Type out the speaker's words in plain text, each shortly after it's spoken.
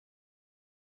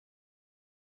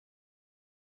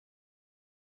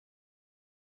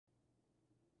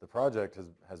project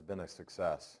has been a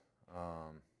success.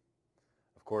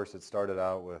 Of course, it started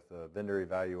out with a vendor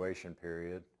evaluation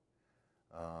period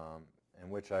in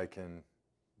which I can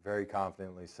very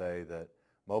confidently say that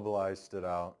Mobilize stood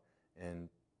out in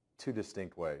two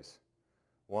distinct ways.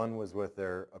 One was with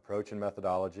their approach and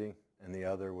methodology, and the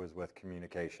other was with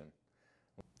communication.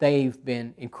 They've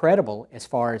been incredible as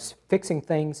far as fixing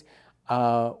things.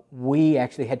 We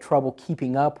actually had trouble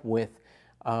keeping up with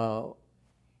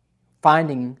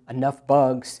finding enough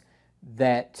bugs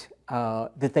that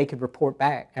that they could report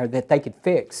back, or that they could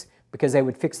fix, because they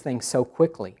would fix things so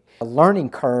quickly. The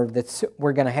learning curve that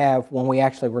we're going to have when we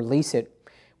actually release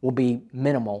it will be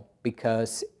minimal,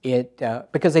 because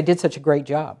because they did such a great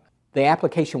job. The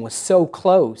application was so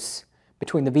close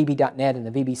between the VB.net and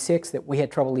the VB6 that we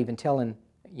had trouble even telling,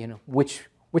 you know, which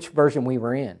version we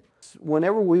were in.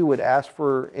 Whenever we would ask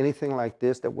for anything like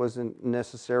this that wasn't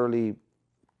necessarily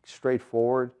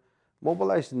straightforward,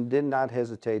 Mobilize did not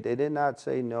hesitate. They did not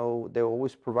say no. They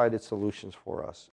always provided solutions for us.